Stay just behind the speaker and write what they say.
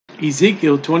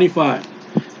Ezekiel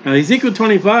 25. Now Ezekiel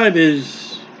 25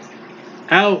 is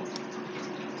out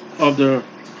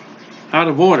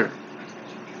of order.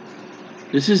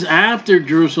 This is after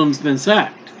Jerusalem's been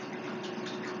sacked.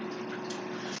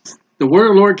 The word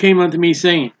of the Lord came unto me,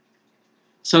 saying,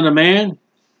 Son of man,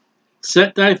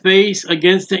 set thy face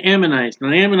against the Ammonites. Now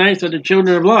the Ammonites are the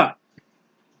children of Lot.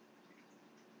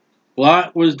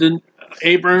 Lot was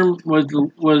Abram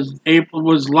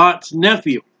was Lot's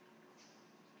nephew,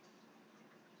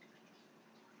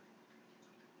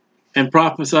 and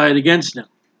prophesied against them.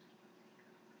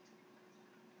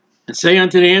 And say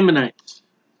unto the Ammonites,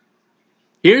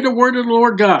 hear the word of the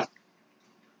Lord God.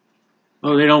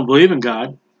 Oh, they don't believe in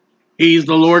God. He's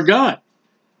the Lord God.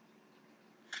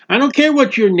 I don't care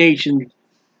what your nation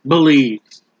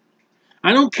believes.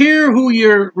 I don't care who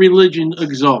your religion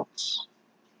exalts.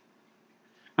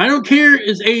 I don't care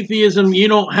is atheism, you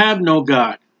don't have no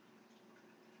God.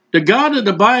 The God of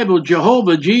the Bible,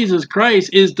 Jehovah, Jesus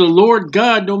Christ, is the Lord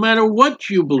God no matter what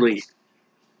you believe.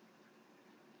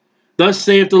 Thus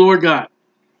saith the Lord God.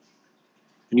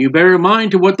 And you bear in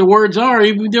mind to what the words are,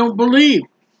 even if you don't believe.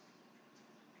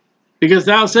 Because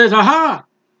thou says, aha,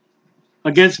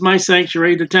 against my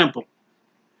sanctuary, the temple.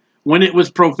 When it was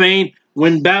profaned,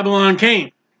 when Babylon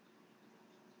came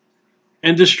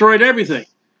and destroyed everything.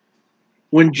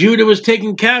 When Judah was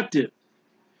taken captive.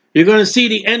 You're going to see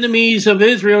the enemies of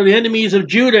Israel, the enemies of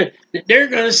Judah, they're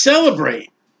going to celebrate.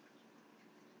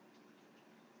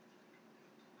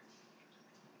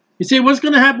 You see, what's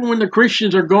going to happen when the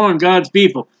Christians are gone, God's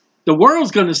people? The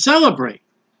world's going to celebrate.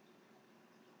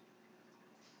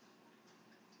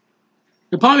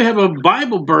 They'll probably have a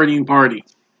Bible burning party.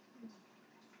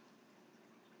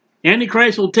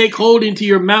 Antichrist will take hold into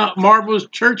your marvelous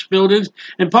church buildings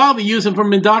and probably use them for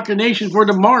indoctrination for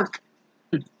the mark.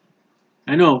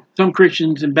 I know, some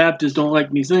Christians and Baptists don't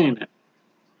like me saying that.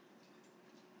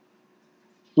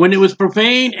 When it was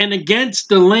profaned and against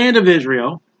the land of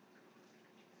Israel,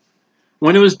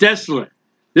 when it was desolate,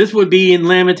 this would be in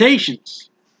Lamentations.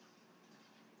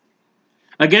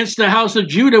 Against the house of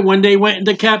Judah when they went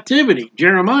into captivity,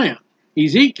 Jeremiah,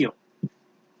 Ezekiel.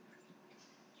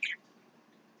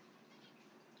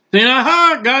 Saying,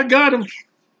 aha, God got them.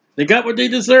 They got what they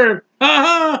deserve.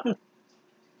 Aha!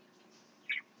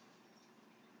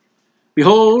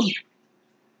 Behold,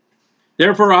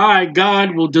 therefore I,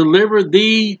 God, will deliver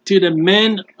thee to the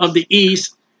men of the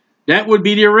east. That would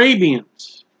be the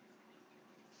Arabians.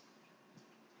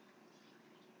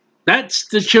 That's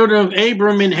the children of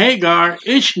Abram and Hagar,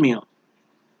 Ishmael,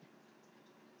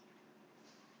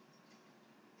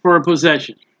 for a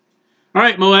possession. All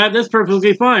right, Moab, that's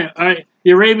perfectly fine. All right,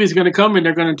 the Arabians are going to come and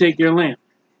they're going to take your land.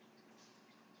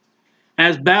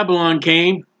 As Babylon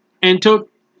came and took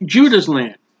Judah's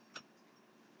land.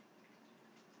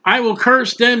 I will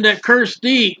curse them that curse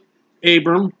thee,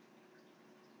 Abram.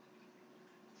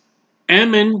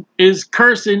 Ammon is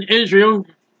cursing Israel.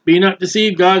 Be not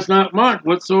deceived, God's not mocked.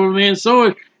 Whatsoever man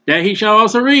soweth, that he shall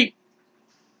also reap.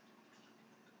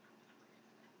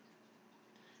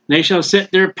 They shall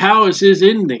set their palaces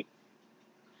in thee,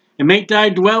 and make thy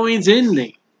dwellings in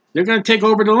thee. They're going to take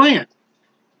over the land.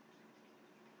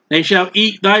 They shall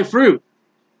eat thy fruit,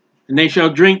 and they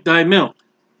shall drink thy milk.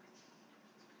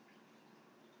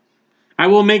 I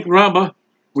will make Rabbah,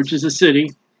 which is a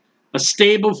city, a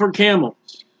stable for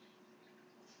camels,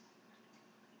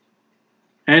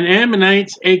 and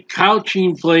Ammonites a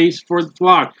couching place for the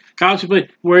flock. Couching place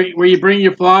where you bring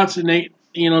your flocks and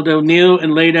they'll kneel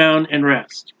and lay down and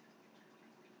rest.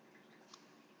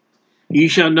 Ye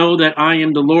shall know that I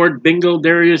am the Lord. Bingo,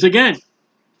 there he is again.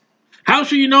 How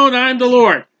shall you know that I am the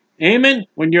Lord? Amen.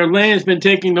 When your land has been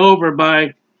taken over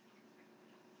by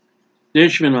the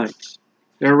Ishmaelites,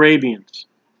 the Arabians.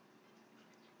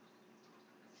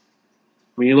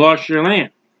 When you lost your land.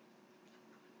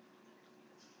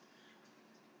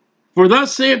 For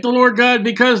thus saith the Lord God,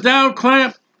 because thou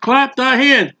clap thy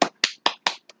hand.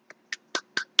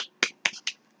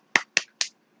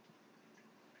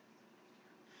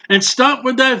 And stomp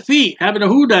with thy feet, having a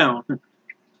who down.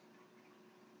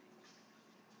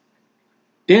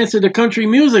 Dance to the country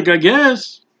music, I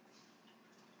guess.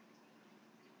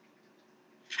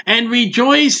 And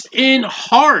rejoice in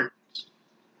heart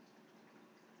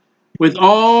with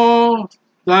all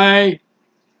thy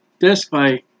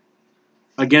despite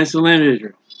against the land of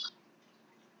Israel.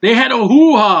 They had a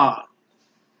hoo-ha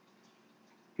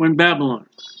when Babylon.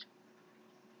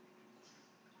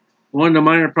 One of the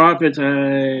minor prophets,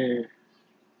 I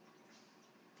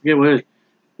forget what it is,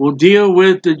 will deal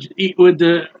with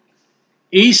the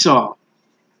Esau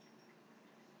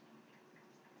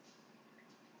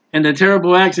and the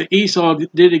terrible acts that Esau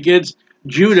did against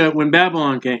Judah when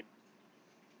Babylon came.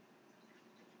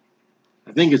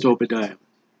 I think it's Obadiah.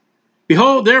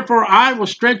 Behold, therefore I will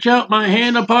stretch out my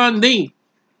hand upon thee,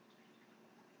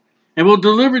 and will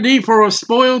deliver thee for a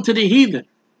spoil to the heathen,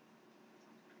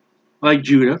 like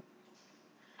Judah.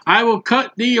 I will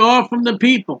cut thee off from the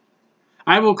people.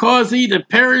 I will cause thee to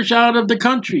perish out of the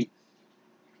country.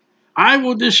 I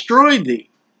will destroy thee.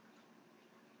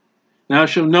 Thou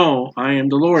shalt know I am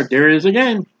the Lord. There it is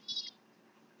again.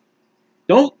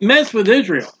 Don't mess with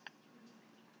Israel.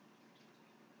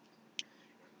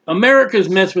 America's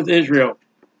messed with Israel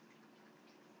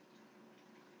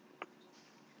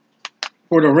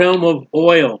for the realm of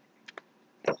oil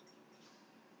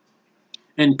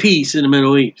and peace in the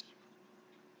Middle East.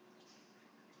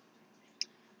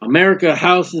 America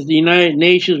houses the United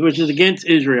Nations, which is against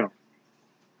Israel.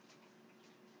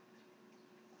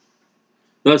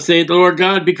 Thus saith the Lord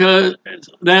God, because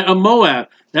that of Moab,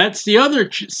 that's the other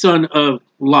son of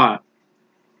Lot.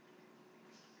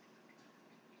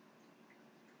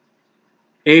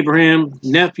 Abraham,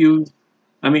 nephew,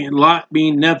 Lot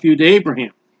being nephew to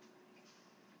Abraham.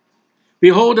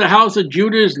 Behold, the house of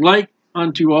Judah is like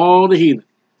unto all the heathen.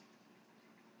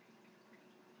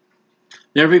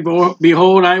 Therefore,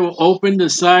 behold, I will open the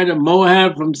side of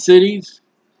Moab from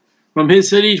his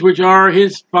cities which are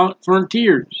his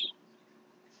frontiers.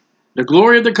 The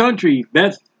glory of the country,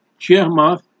 Beth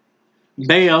Shemoth,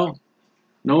 Baal,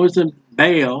 notice the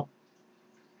Baal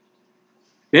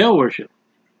worship,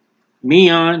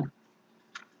 Meon,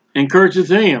 and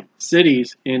Kirjathaim,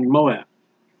 cities in Moab.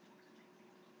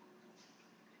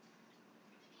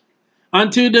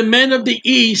 Unto the men of the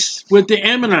east with the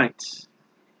Ammonites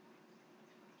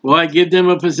will I give them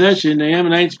a possession. The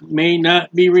Ammonites may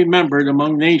not be remembered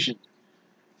among nations.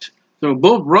 So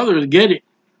both brothers get it.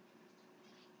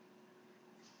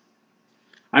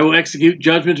 I will execute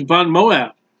judgment upon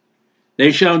Moab.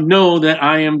 They shall know that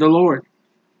I am the Lord.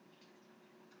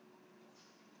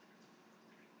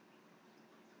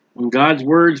 When God's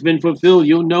word's been fulfilled,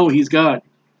 you'll know he's God.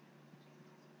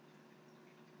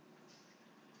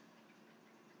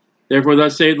 Therefore,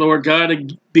 thus saith the Lord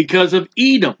God, because of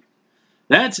Edom.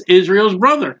 That's Israel's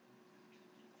brother,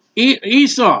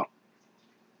 Esau.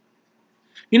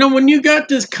 You know, when you got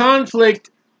this conflict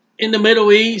in the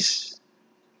Middle East,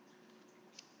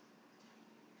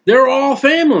 they're all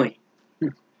family.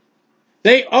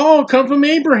 They all come from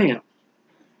Abraham.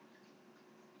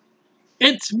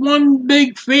 It's one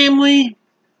big family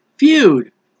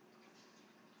feud.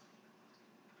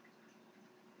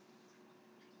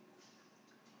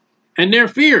 And they're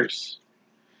fierce.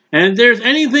 And if there's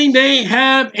anything they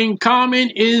have in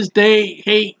common is they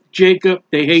hate Jacob,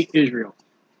 they hate Israel.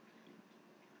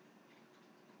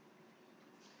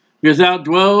 Because thou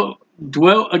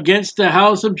dwell against the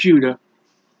house of Judah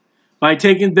by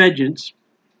taking vengeance,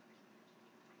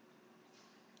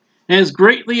 and has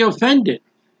greatly offended,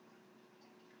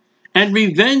 and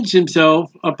revenged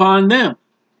himself upon them.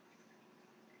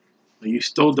 You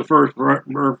stole the first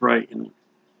birthright.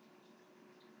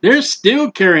 They're still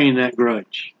carrying that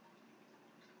grudge.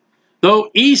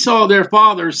 Though Esau, their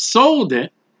father, sold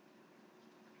it,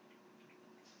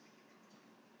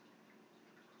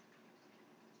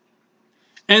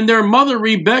 and their mother,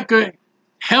 Rebekah,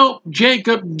 helped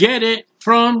Jacob get it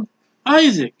from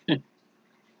Isaac.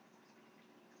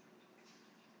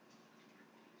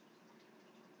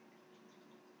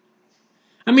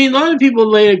 I mean, a lot of people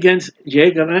lay against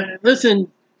Jacob.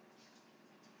 Listen,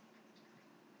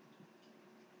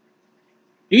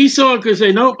 Esau could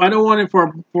say, nope, I don't want it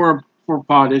for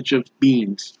pottage of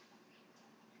beans.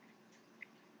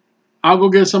 I'll go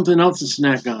get something else to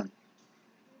snack on.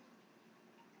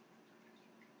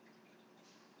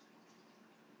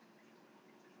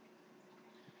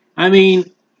 I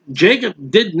mean, Jacob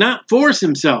did not force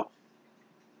himself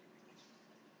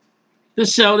to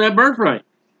sell that birthright.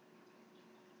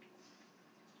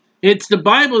 It's the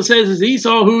Bible says it's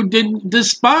Esau who didn't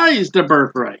despise the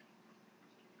birthright.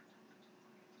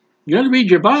 You got to read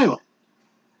your Bible.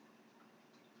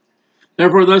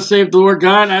 Therefore, thus saith the Lord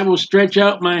God, I will stretch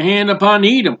out my hand upon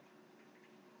Edom,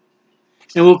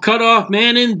 and will cut off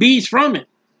man and beast from it.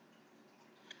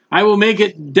 I will make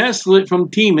it desolate from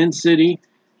Teman city,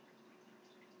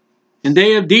 and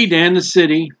they of Dedan the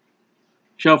city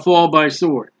shall fall by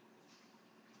sword.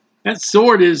 That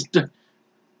sword is the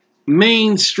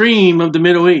mainstream of the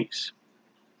Middle East.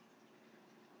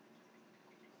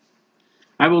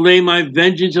 I will lay my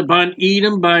vengeance upon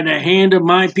Edom by the hand of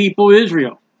my people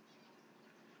Israel.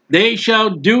 They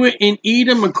shall do it in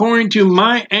Edom according to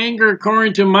my anger,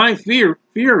 according to my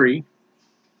fury.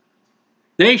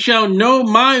 They shall know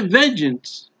my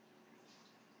vengeance,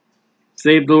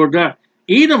 save the Lord God.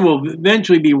 Edom will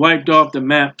eventually be wiped off the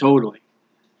map totally.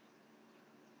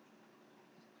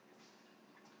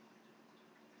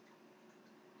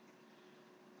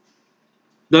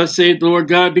 Thus saith the Lord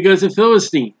God, because of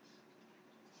Philistines.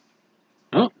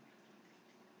 Oh,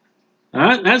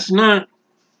 that's not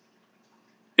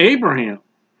Abraham.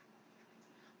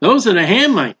 Those are the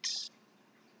Ammonites.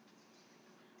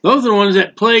 Those are the ones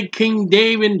that plagued King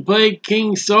David, plagued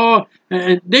King Saul.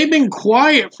 And they've been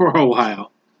quiet for a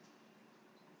while.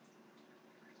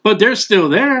 But they're still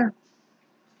there.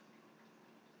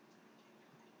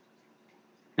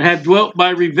 And have dwelt by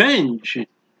revenge.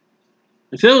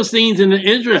 The Philistines and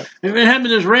Israel have been having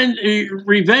this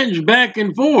revenge back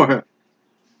and forth.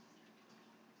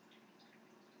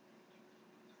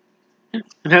 And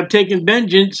have taken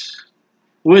vengeance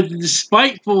with a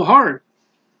spiteful heart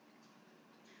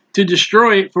to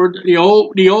destroy it for the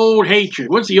old hatred.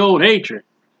 What's the old hatred?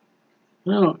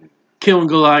 Oh, killing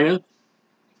Goliath.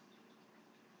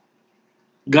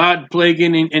 God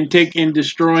plaguing and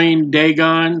destroying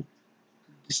Dagon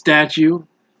statue.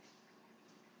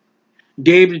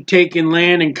 David taking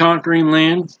land and conquering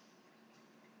land.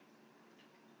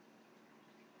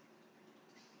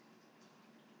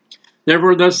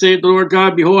 Therefore thus saith the Lord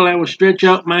God, behold, I will stretch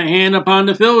out my hand upon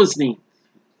the Philistines.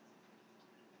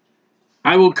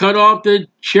 I will cut off the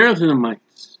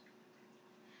Cherethites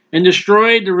and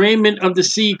destroy the raiment of the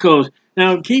sea coast.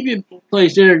 Now keep your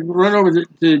place there. Run over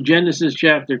to Genesis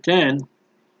chapter 10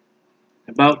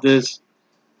 about this.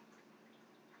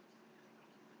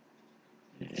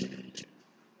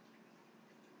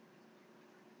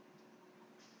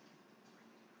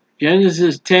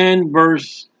 Genesis 10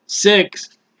 verse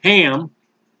 6, Ham,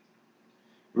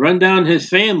 run down his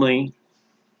family,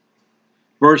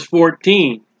 verse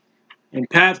 14, and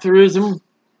Pathrusim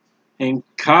and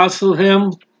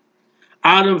Casluhim,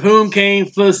 out of whom came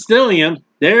Philistine,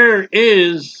 there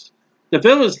is the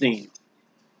Philistines,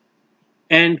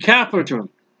 and Cappatum,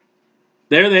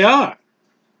 there they are.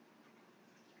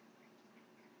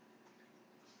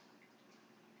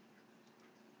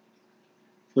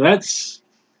 So that's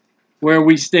where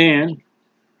we stand.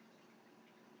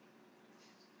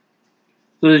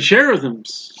 So the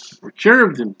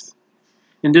cherubims,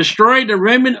 and destroyed the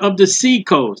remnant of the sea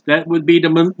coast. That would be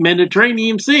the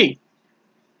Mediterranean Sea.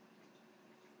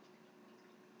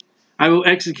 I will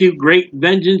execute great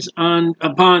vengeance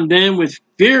upon them with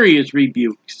furious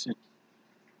rebukes.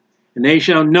 And they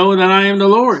shall know that I am the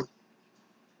Lord.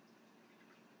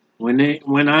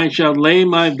 When I shall lay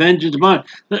my vengeance upon.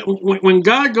 When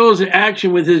God goes to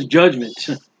action with his judgment,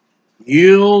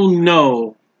 you'll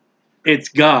know it's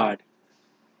God.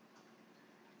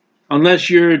 Unless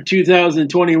you're a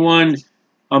 2021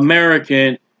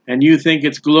 American and you think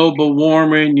it's global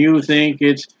warming, you think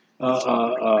it's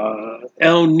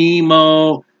El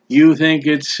Nemo, you think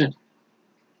it's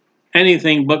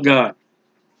anything but God.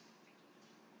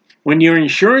 When your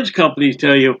insurance companies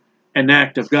tell you an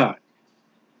act of God.